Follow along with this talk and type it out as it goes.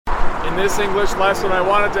In this English lesson, I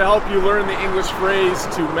wanted to help you learn the English phrase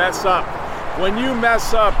to mess up. When you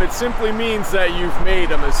mess up, it simply means that you've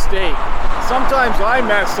made a mistake. Sometimes I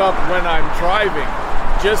mess up when I'm driving.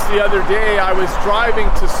 Just the other day, I was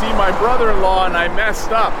driving to see my brother-in-law and I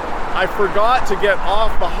messed up. I forgot to get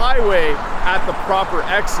off the highway at the proper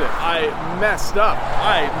exit. I messed up.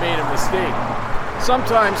 I made a mistake.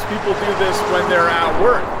 Sometimes people do this when they're at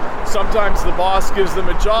work. Sometimes the boss gives them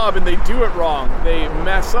a job and they do it wrong. They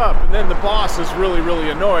mess up, and then the boss is really,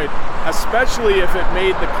 really annoyed, especially if it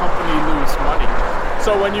made the company lose money.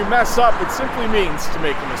 So when you mess up, it simply means to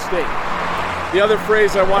make a mistake. The other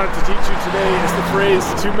phrase I wanted to teach you today is the phrase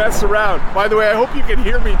to mess around. By the way, I hope you can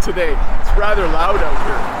hear me today. It's rather loud out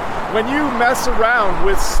here. When you mess around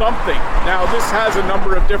with something, now this has a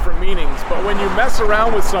number of different meanings, but when you mess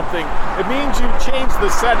around with something, it means you change the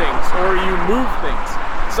settings or you move things.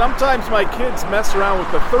 Sometimes my kids mess around with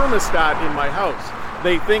the thermostat in my house.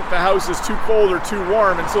 They think the house is too cold or too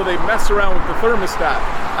warm, and so they mess around with the thermostat.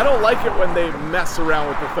 I don't like it when they mess around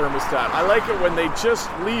with the thermostat. I like it when they just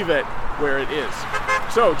leave it where it is.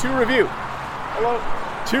 So, to review.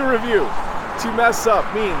 To mess up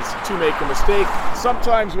means to make a mistake.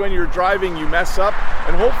 Sometimes when you're driving, you mess up,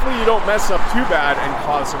 and hopefully you don't mess up too bad and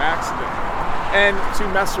cause an accident. And to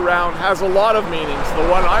mess around has a lot of meanings. The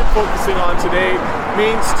one I'm focusing on today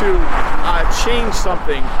means to change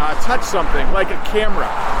something, touch something, like a camera.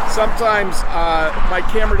 Sometimes my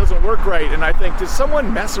camera doesn't work right, and I think, did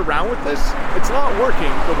someone mess around with this? It's not working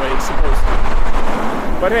the way it's supposed to.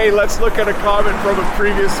 But hey, let's look at a comment from a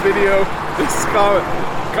previous video. This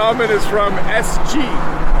comment is from SG.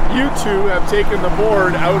 You two have taken the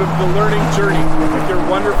board out of the learning journey with your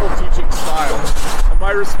wonderful teaching style. And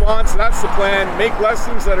my response, that's the plan. Make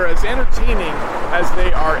lessons that are as entertaining as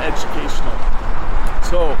they are educational.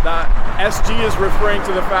 So that SG is referring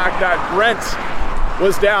to the fact that Brent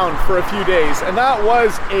was down for a few days, and that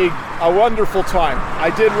was a wonderful time. I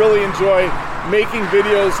did really enjoy making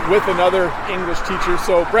videos with another English teacher.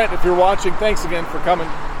 So Brent, if you're watching, thanks again for coming.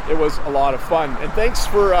 It was a lot of fun, and thanks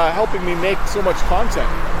for helping me make so much content.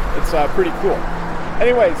 It's pretty cool.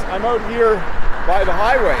 Anyways, I'm out here by the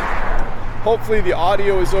highway. Hopefully the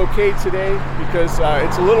audio is okay today because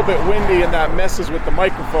it's a little bit windy and that messes with the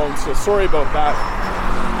microphone, so sorry about that.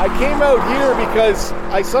 I came out here because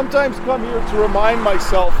I sometimes come here to remind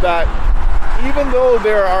myself that even though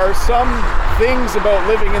there are some things about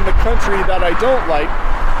living in the country that I don't like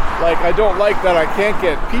I don't like that I can't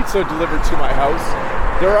get pizza delivered to my house,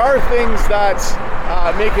 there are things that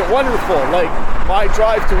make it wonderful. Like my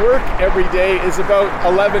drive to work every day is about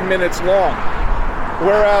 11 minutes long.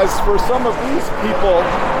 Whereas for some of these people,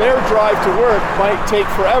 their drive to work might take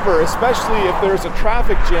forever, especially if there's a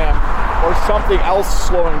traffic jam or something else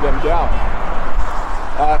slowing them down.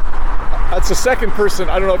 That's the second person.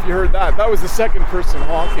 I don't know if you heard that. That was the second person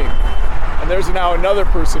honking. And there's now another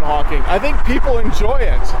person honking. I think people enjoy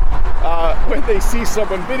it when they see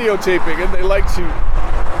someone videotaping and they like to,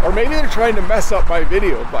 or maybe they're trying to mess up my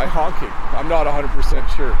video by honking. I'm not 100%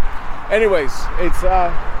 sure. Anyways, it's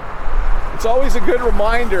always a good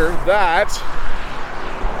reminder that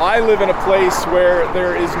I live in a place where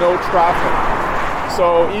there is no traffic.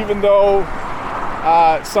 So even though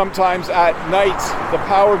sometimes at night the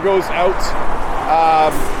power goes out,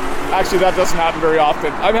 actually that doesn't happen very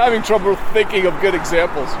often. I'm having trouble thinking of good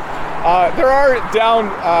examples. There are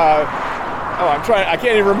I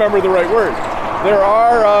can't even remember the right word. There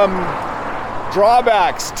are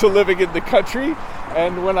drawbacks to living in the country.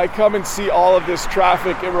 And when I come and see all of this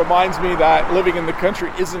traffic, it reminds me that living in the country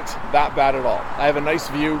isn't that bad at all. I have a nice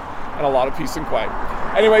view and a lot of peace and quiet.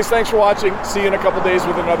 Anyways, thanks for watching. See you in a couple days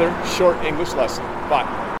with another short English lesson. Bye.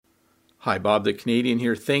 Hi, Bob the Canadian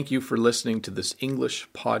here. Thank you for listening to this English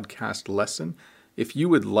podcast lesson. If you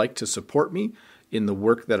would like to support me in the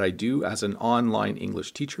work that I do as an online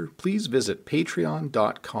English teacher, please visit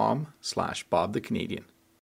patreon.com/BobTheCanadian.